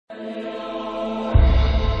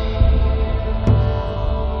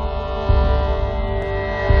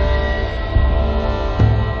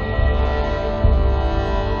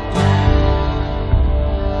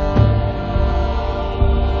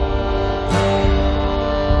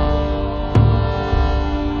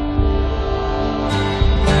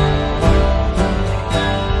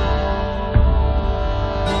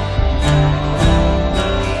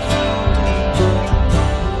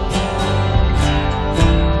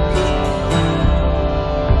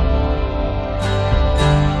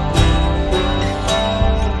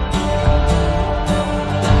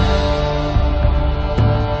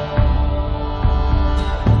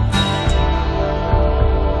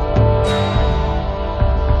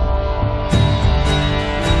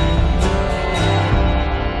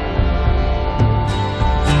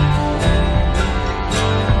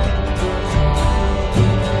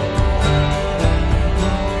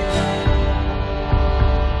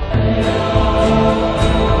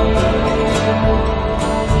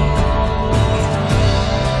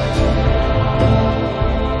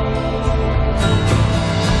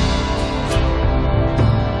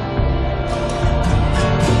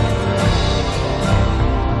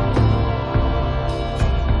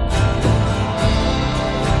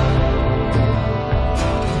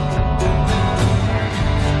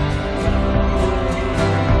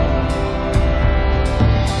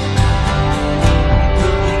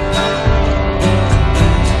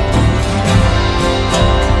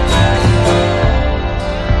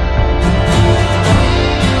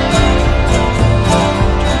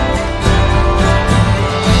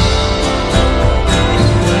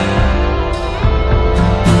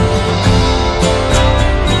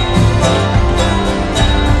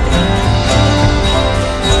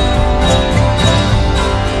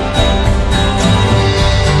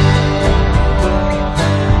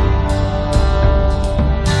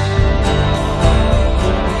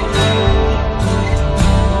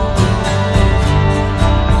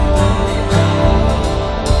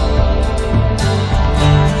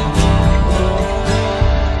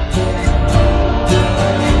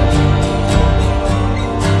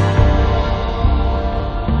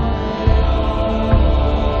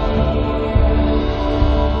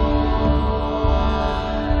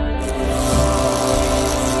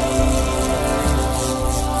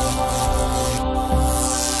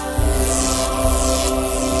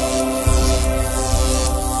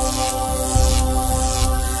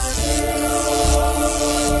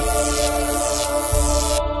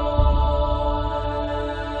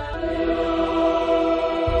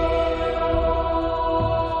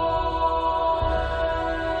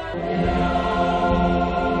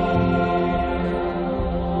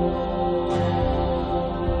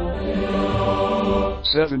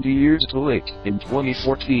70 years too late, in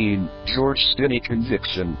 2014, George Stinney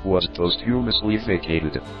conviction was posthumously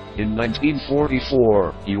vacated. In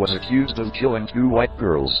 1944, he was accused of killing 2 white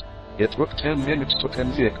girls. It took 10 minutes to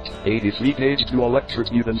convict, 83 days to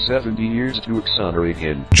electrocute, and 70 years to exonerate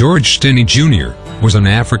him. George Stinney Jr. was an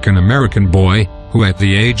African-American boy who at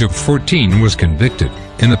the age of 14 was convicted,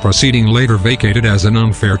 in the proceeding later vacated as an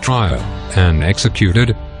unfair trial, and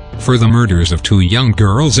executed for the murders of 2 young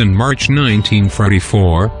girls in March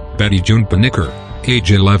 1944, Betty June Banneker,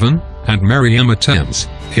 age 11, and Mary Emma Thames,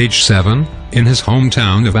 age 7, in his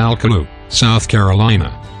hometown of Alcalá, South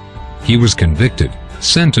Carolina. He was convicted,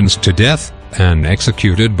 sentenced to death, and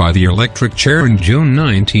executed by the electric chair in June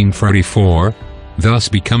 1944, thus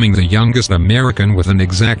becoming the youngest American with an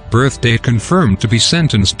exact birth date confirmed to be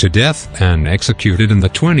sentenced to death and executed in the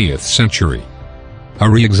 20th century. A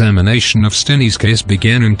re-examination of Stinney's case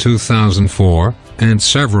began in 2004, and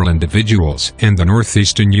several individuals in the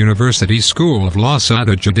Northeastern University School of Law sought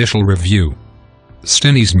a judicial review.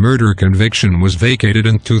 Stinney's murder conviction was vacated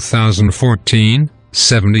in 2014,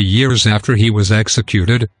 70 years after he was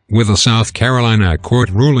executed, with a South Carolina court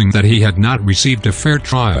ruling that he had not received a fair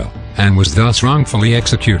trial, and was thus wrongfully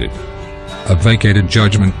executed. A vacated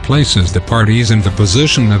judgment places the parties in the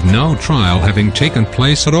position of no trial having taken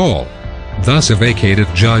place at all. Thus a vacated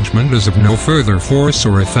judgment is of no further force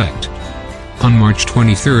or effect. On March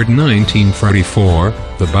 23, 1944,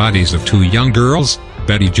 the bodies of 2 young girls,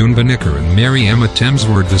 Betty June Banneker and Mary Emma Thames,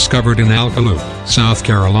 were discovered in Alcalá, South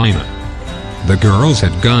Carolina. The girls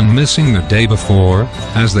had gone missing the day before,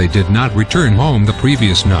 as they did not return home the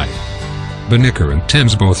previous night. Banneker and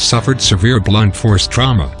Thames both suffered severe blunt force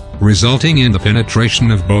trauma, resulting in the penetration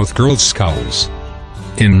of both girls' skulls.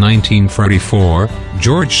 In 1944,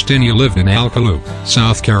 George Stinney lived in Alcalá,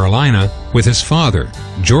 South Carolina, with his father,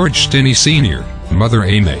 George Stinney Sr., mother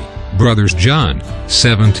Amy, brothers John,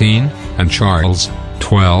 17, and Charles,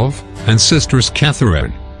 12, and sisters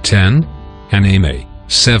Catherine, 10. And Amy,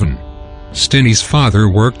 7. Stinney's father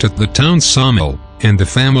worked at the town sawmill, and the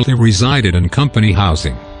family resided in company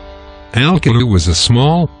housing. Alcalá was a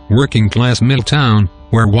small, working-class mill town,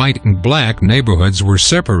 where white and black neighborhoods were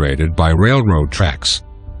separated by railroad tracks.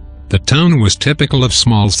 The town was typical of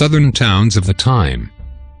small southern towns of the time.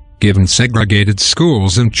 Given segregated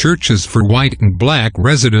schools and churches for white and black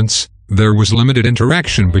residents, there was limited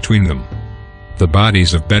interaction between them. The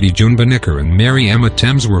bodies of Betty June Benicker and Mary Emma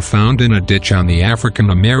Thames were found in a ditch on the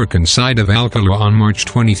African-American side of Alcalá on March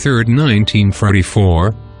 23,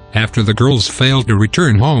 1944, after the girls failed to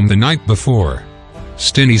return home the night before.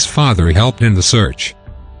 Stinney's father helped in the search.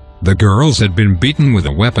 The girls had been beaten with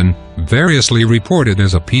a weapon, variously reported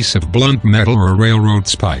as a piece of blunt metal or a railroad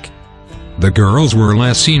spike. The girls were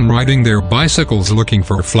last seen riding their bicycles looking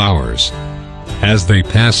for flowers. As they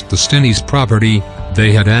passed the Stinney's property,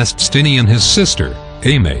 they had asked Stinney and his sister,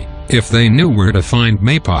 Amy, if they knew where to find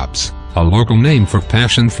maypops, a local name for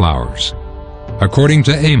passion flowers. According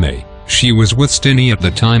to Amy, she was with Stinney at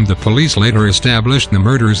the time the police later established the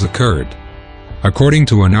murders occurred. According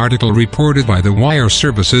to an article reported by the Wire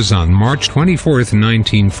Services on March 24,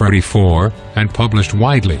 1944, and published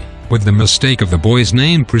widely, with the mistake of the boy's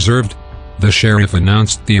name preserved, the sheriff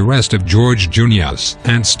announced the arrest of George Junius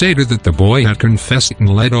and stated that the boy had confessed and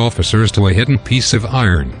led officers to a hidden piece of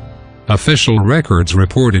iron. Official records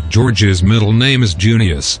reported George's middle name as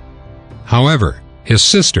Junius. However, his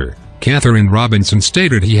sister, Catherine Robinson,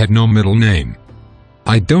 stated he had no middle name.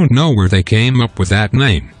 "I don't know where they came up with that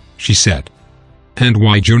name," she said. "And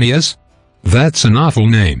why Junius? That's an awful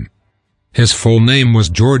name." His full name was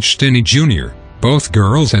George Stinney Jr. Both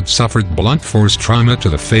girls had suffered blunt force trauma to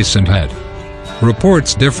the face and head.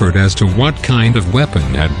 Reports differed as to what kind of weapon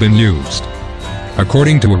had been used.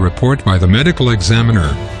 According to a report by the medical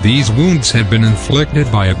examiner, these wounds had been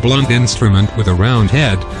inflicted by a blunt instrument with a round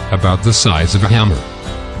head, about the size of a hammer.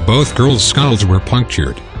 Both girls' skulls were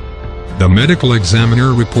punctured. The medical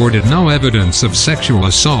examiner reported no evidence of sexual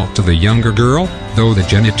assault to the younger girl, though the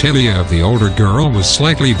genitalia of the older girl was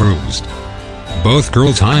slightly bruised. Both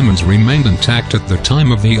girls' hymens remained intact at the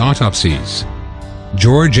time of the autopsies.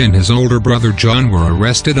 George and his older brother John were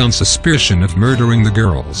arrested on suspicion of murdering the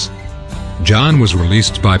girls. John was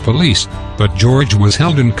released by police, but George was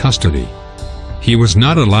held in custody. He was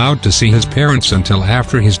not allowed to see his parents until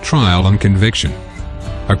after his trial and conviction.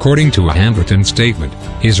 According to a handwritten statement,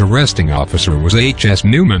 his arresting officer was H.S.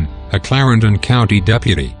 Newman, a Clarendon County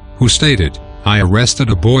deputy, who stated, "I arrested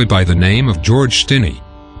a boy by the name of George Stinney.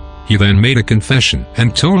 He then made a confession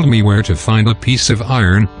and told me where to find a piece of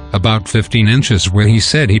iron, about 15 inches where he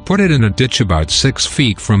said he put it in a ditch about 6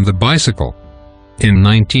 feet from the bicycle." In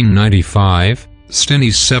 1995,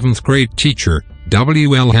 Stinney's 7th grade teacher,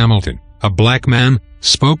 W.L. Hamilton, a black man,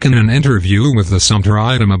 spoke in an interview with the Sumter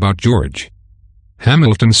item about George.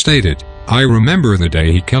 Hamilton stated, "I remember the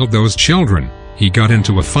day he killed those children. He got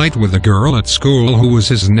into a fight with a girl at school who was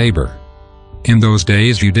his neighbor. In those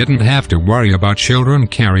days you didn't have to worry about children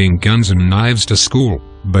carrying guns and knives to school,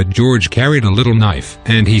 but George carried a little knife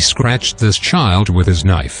and he scratched this child with his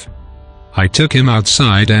knife. I took him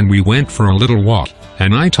outside and we went for a little walk,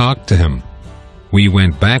 and I talked to him. We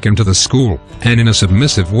went back into the school, and in a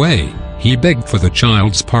submissive way, he begged for the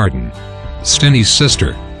child's pardon." Stinney's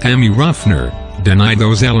sister, Amy Ruffner, denied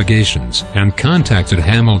those allegations and contacted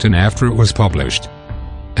Hamilton after it was published.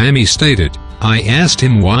 Amy stated, "I asked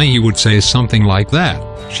him why he would say something like that,"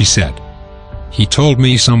 she said. "He told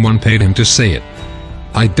me someone paid him to say it.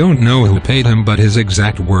 I don't know who paid him, but his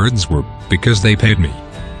exact words were, 'because they paid me.'"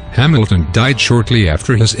 Hamilton died shortly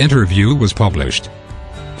after his interview was published.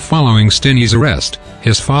 Following Stinney's arrest,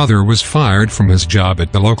 his father was fired from his job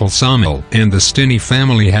at the local sawmill, and the Stinney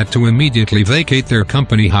family had to immediately vacate their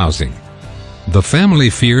company housing. The family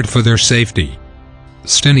feared for their safety.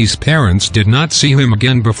 Stinney's parents did not see him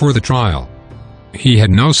again before the trial. He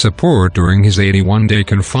had no support during his 81-day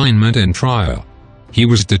confinement and trial. He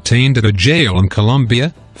was detained at a jail in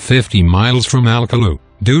Columbia, 50 miles from Alcalá,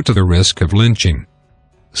 due to the risk of lynching.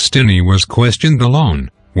 Stinney was questioned alone,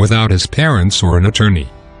 without his parents or an attorney.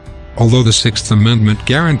 Although the Sixth Amendment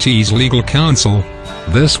guarantees legal counsel,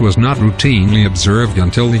 this was not routinely observed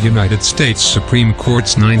until the United States Supreme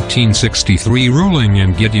Court's 1963 ruling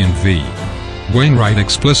in Gideon v. Wainwright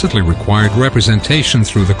explicitly required representation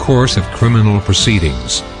through the course of criminal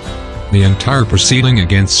proceedings. The entire proceeding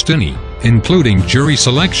against Stinney, including jury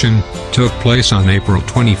selection, took place on April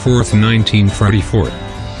 24, 1944.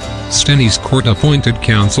 Stinney's court-appointed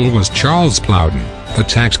counsel was Charles Plowden, a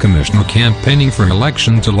tax commissioner campaigning for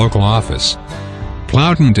election to local office.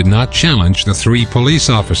 Plowden did not challenge the 3 police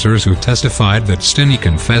officers who testified that Stinney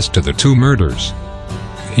confessed to the 2 murders.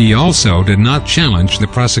 He also did not challenge the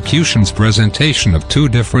prosecution's presentation of two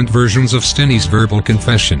different versions of Stinney's verbal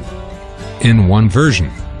confession. In one version,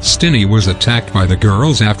 Stinney was attacked by the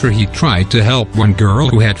girls after he tried to help one girl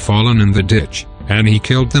who had fallen in the ditch, and he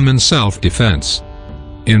killed them in self-defense.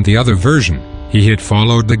 In the other version, he had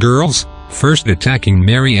followed the girls, first attacking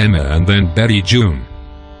Mary Emma and then Betty June.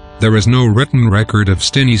 There is no written record of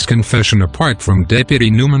Stinney's confession apart from Deputy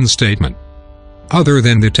Newman's statement. Other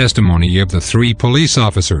than the testimony of the three police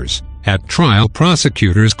officers, at trial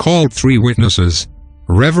prosecutors called three witnesses: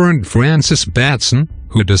 Reverend Francis Batson,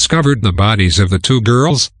 who discovered the bodies of the two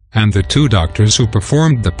girls, and the two doctors who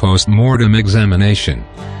performed the post-mortem examination.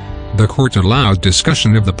 The court allowed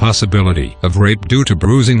discussion of the possibility of rape due to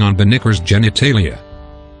bruising on Benicker's genitalia.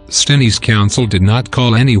 Stinney's counsel did not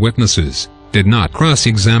call any witnesses, did not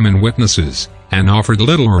cross-examine witnesses, and offered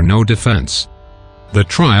little or no defense. The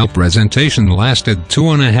trial presentation lasted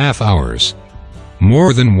 2.5 hours.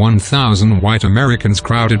 More than 1,000 white Americans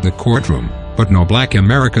crowded the courtroom, but no black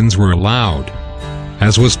Americans were allowed.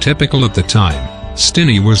 As was typical at the time,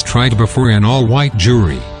 Stinney was tried before an all-white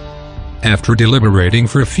jury. After deliberating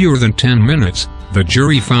for fewer than 10 minutes, the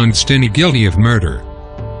jury found Stinney guilty of murder.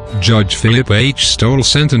 Judge Philip H. Stoll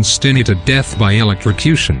sentenced Stinney to death by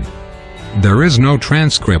electrocution. There is no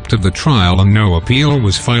transcript of the trial and no appeal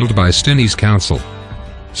was filed by Stinney's counsel.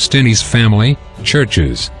 Stinney's family,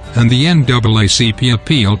 churches, and the NAACP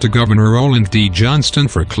appealed to Governor Olin D. Johnston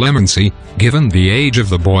for clemency, given the age of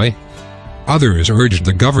the boy. Others urged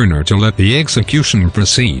the governor to let the execution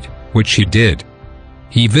proceed, which he did.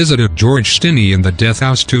 He visited George Stinney in the death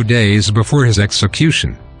house 2 days before his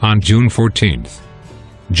execution, on June 14th.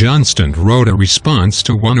 Johnston wrote a response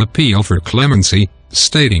to one appeal for clemency,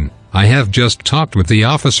 stating, "I have just talked with the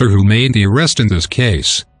officer who made the arrest in this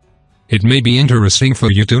case. It may be interesting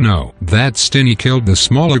for you to know that Stinney killed the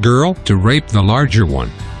smaller girl to rape the larger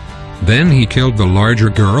one. Then he killed the larger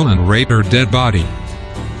girl and raped her dead body.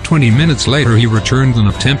 20 minutes later he returned and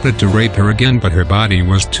attempted to rape her again, but her body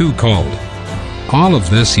was too cold." All of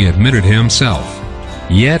this he admitted himself.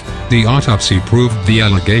 Yet, the autopsy proved the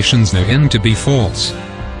allegations therein to be false.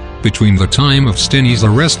 Between the time of Stinney's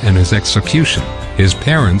arrest and his execution, his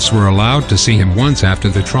parents were allowed to see him once after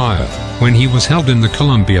the trial, when he was held in the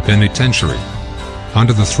Columbia Penitentiary.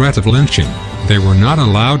 Under the threat of lynching, they were not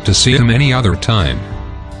allowed to see him any other time.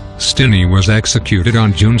 Stinney was executed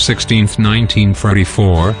on June 16,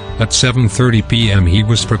 1944, at 7:30 p.m. He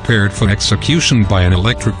was prepared for execution by an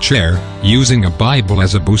electric chair, using a Bible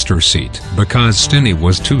as a booster seat, because Stinney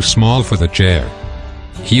was too small for the chair.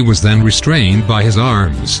 He was then restrained by his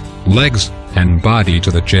arms, legs, and body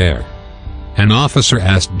to the chair. An officer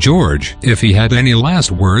asked George if he had any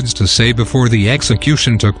last words to say before the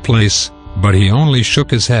execution took place, but he only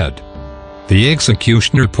shook his head. The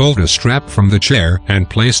executioner pulled a strap from the chair and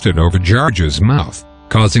placed it over George's mouth,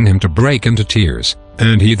 causing him to break into tears,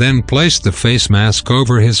 and he then placed the face mask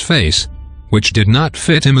over his face, which did not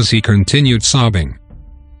fit him as he continued sobbing.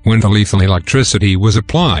 When the lethal electricity was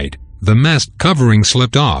applied, the mask covering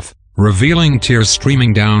slipped off, revealing tears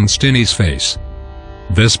streaming down Stinney's face.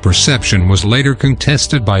 This perception was later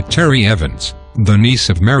contested by Terry Evans, the niece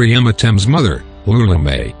of Mary Emma Thames' mother, Lula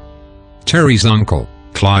May. Terry's uncle,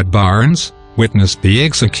 Claude Barnes, witnessed the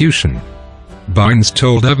execution. Barnes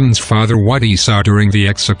told Evans' father what he saw during the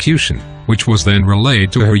execution, which was then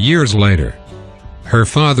relayed to her years later. Her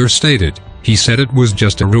father stated, "He said it was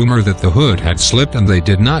just a rumor that the hood had slipped and they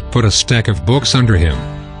did not put a stack of books under him.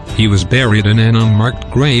 He was buried in an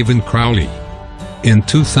unmarked grave in Crowley." In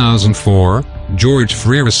 2004, George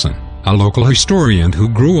Frierson, a local historian who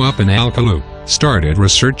grew up in Alcaloo, started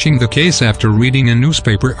researching the case after reading a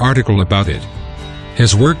newspaper article about it.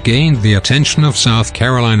 His work gained the attention of South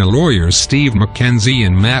Carolina lawyers Steve McKenzie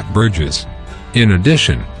and Matt Burgess. In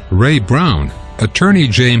addition, Ray Brown, attorney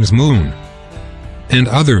James Moon, and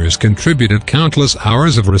others contributed countless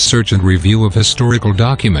hours of research and review of historical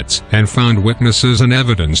documents and found witnesses and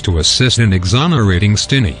evidence to assist in exonerating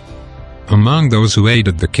Stinney. Among those who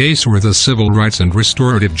aided the case were the Civil Rights and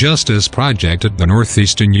Restorative Justice Project at the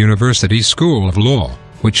Northeastern University School of Law,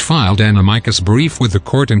 which filed an amicus brief with the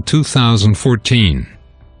court in 2014.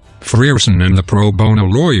 Frierson and the pro bono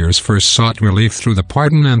lawyers first sought relief through the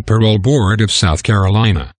Pardon and Parole Board of South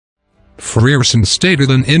Carolina. Frierson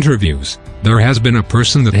stated in interviews, "There has been a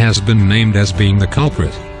person that has been named as being the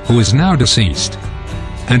culprit, who is now deceased.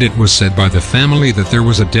 And it was said by the family that there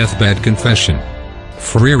was a deathbed confession."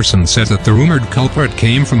 Frierson said that the rumored culprit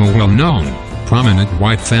came from a well-known, prominent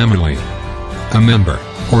white family. A member,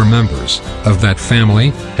 or members, of that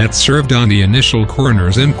family, had served on the initial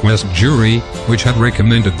coroner's inquest jury, which had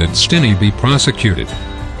recommended that Stinney be prosecuted.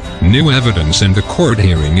 New evidence in the court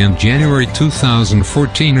hearing in January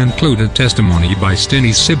 2014 included testimony by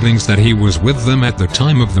Stinney's siblings that he was with them at the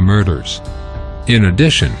time of the murders. In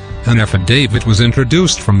addition, an affidavit was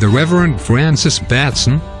introduced from the Reverend Francis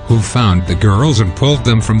Batson, who found the girls and pulled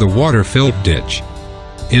them from the water-filled ditch.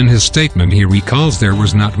 In his statement he recalls there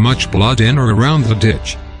was not much blood in or around the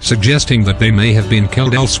ditch, suggesting that they may have been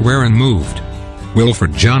killed elsewhere and moved.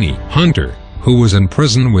 Wilfred Johnny Hunter, who was in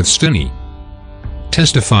prison with Stinney,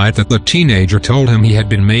 testified that the teenager told him he had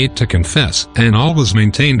been made to confess and always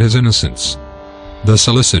maintained his innocence. The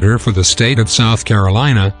solicitor for the state of South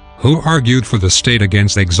Carolina, who argued for the state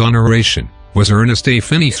against exoneration, was Ernest A.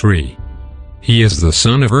 Finney III. He is the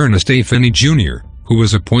son of Ernest A. Finney Jr., who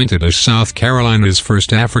was appointed as South Carolina's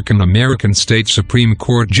first African-American state Supreme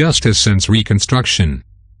Court justice since Reconstruction.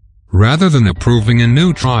 Rather than approving a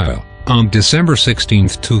new trial, on December 16,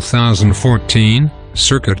 2014,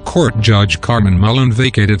 Circuit Court Judge Carmen Mullen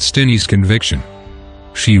vacated Stinney's conviction.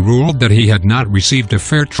 She ruled that he had not received a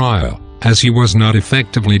fair trial, as he was not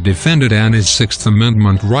effectively defended and his Sixth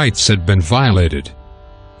Amendment rights had been violated.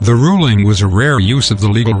 The ruling was a rare use of the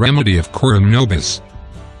legal remedy of coram nobis.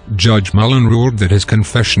 Judge Mullen ruled that his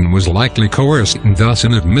confession was likely coerced and thus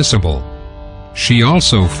inadmissible. She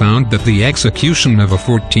also found that the execution of a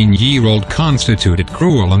 14-year-old constituted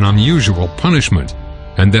cruel and unusual punishment,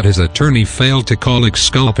 and that his attorney failed to call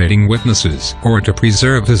exculpating witnesses or to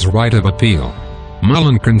preserve his right of appeal.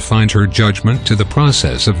 Mullen confined her judgment to the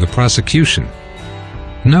process of the prosecution,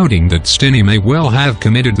 noting that Stinney may well have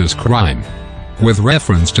committed this crime. With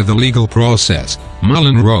reference to the legal process,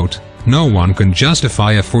 Mullen wrote, "No one can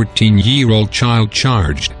justify a 14-year-old child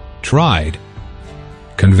charged, tried,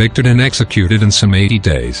 convicted and executed in some 80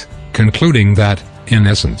 days, concluding that, in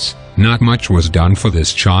essence, not much was done for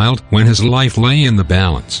this child when his life lay in the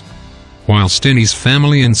balance." While Stinney's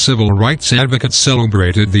family and civil rights advocates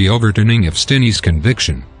celebrated the overturning of Stinney's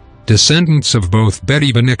conviction, descendants of both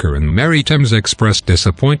Betty Banneker and Mary Thames expressed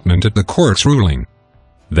disappointment at the court's ruling.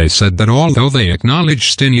 They said that although they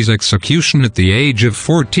acknowledged Stinney's execution at the age of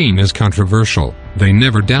 14 as controversial, they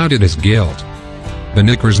never doubted his guilt.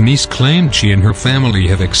 Banneker's niece claimed she and her family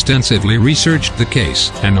have extensively researched the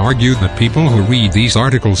case and argued that people who read these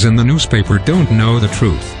articles in the newspaper don't know the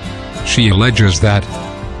truth. She alleges that,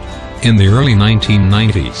 in the early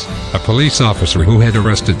 1990s, a police officer who had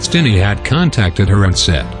arrested Stinney had contacted her and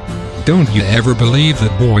said, "Don't you ever believe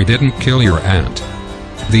that boy didn't kill your aunt?"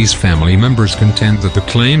 These family members contend that the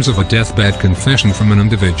claims of a deathbed confession from an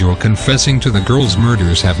individual confessing to the girls'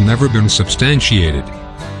 murders have never been substantiated.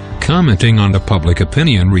 Commenting on the public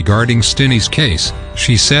opinion regarding Stinney's case,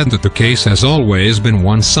 she said that the case has always been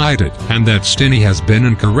one-sided and that Stinney has been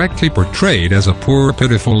incorrectly portrayed as a poor,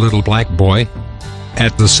 pitiful little black boy.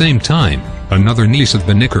 At the same time, another niece of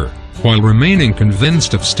Banneker, while remaining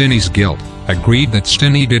convinced of Stinney's guilt, agreed that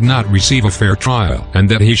Stinney did not receive a fair trial and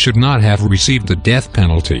that he should not have received the death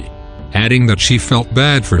penalty, adding that she felt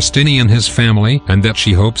bad for Stinney and his family and that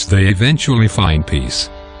she hopes they eventually find peace.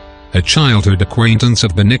 A childhood acquaintance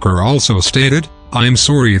of Banneker also stated, "I'm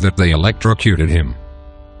sorry that they electrocuted him.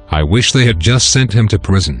 I wish they had just sent him to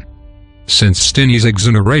prison." Since Stinney's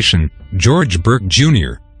exoneration, George Burke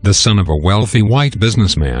Jr., the son of a wealthy white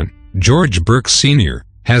businessman, George Burke Sr.,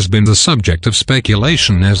 has been the subject of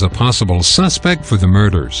speculation as a possible suspect for the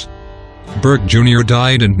murders. Burke Jr.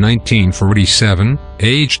 died in 1947,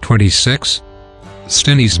 aged 26.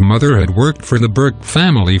 Stinney's mother had worked for the Burke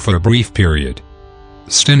family for a brief period.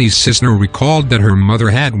 Stinney's sister recalled that her mother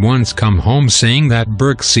had once come home saying that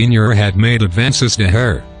Burke Sr. had made advances to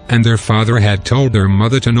her, and their father had told their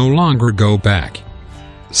mother to no longer go back.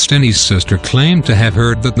 Stinney's sister claimed to have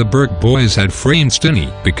heard that the Burke boys had framed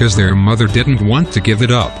Stinney because their mother didn't want to give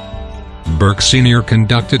it up. Burke Sr.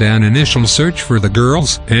 conducted an initial search for the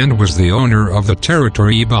girls and was the owner of the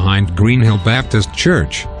territory behind Greenhill Baptist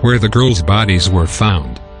Church, where the girls' bodies were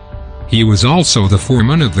found. He was also the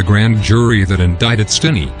foreman of the grand jury that indicted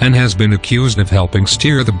Stinney and has been accused of helping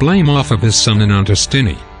steer the blame off of his son and onto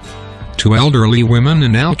Stinney. Two elderly women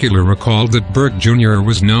in Alcula recalled that Burke Jr.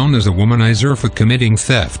 was known as a womanizer for committing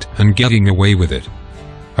theft and getting away with it.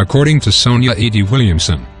 According to Sonia E.D.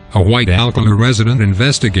 Williamson, a white Alcala resident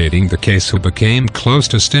investigating the case who became close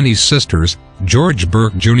to Stinney's sisters, George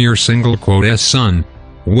Burke Jr.'s single-quote son,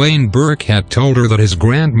 Wayne Burke had told her that his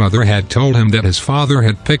grandmother had told him that his father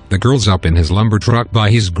had picked the girls up in his lumber truck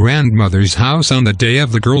by his grandmother's house on the day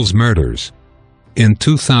of the girls' murders. In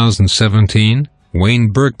 2017, Wayne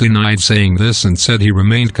Burke denied saying this and said he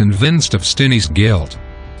remained convinced of Stinney's guilt.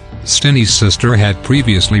 Stinney's sister had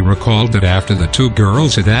previously recalled that after the two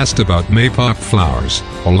girls had asked about maypop flowers,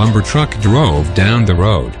 a lumber truck drove down the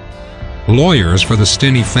road. Lawyers for the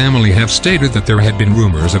Stinney family have stated that there had been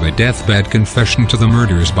rumors of a deathbed confession to the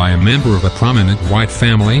murders by a member of a prominent white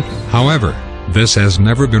family. However, this has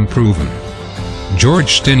never been proven.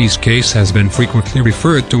 George Stinney's case has been frequently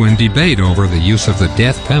referred to in debate over the use of the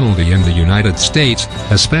death penalty in the United States,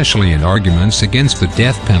 especially in arguments against the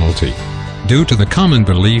death penalty, due to the common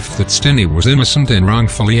belief that Stinney was innocent and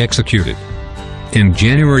wrongfully executed. In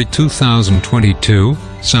January 2022,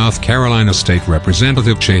 South Carolina State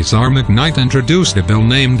Representative Chazar McKnight introduced a bill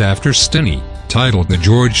named after Stinney, titled the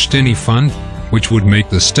George Stinney Fund, which would make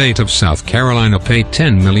the state of South Carolina pay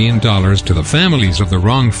 $10 million to the families of the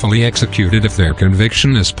wrongfully executed if their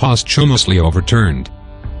conviction is posthumously overturned.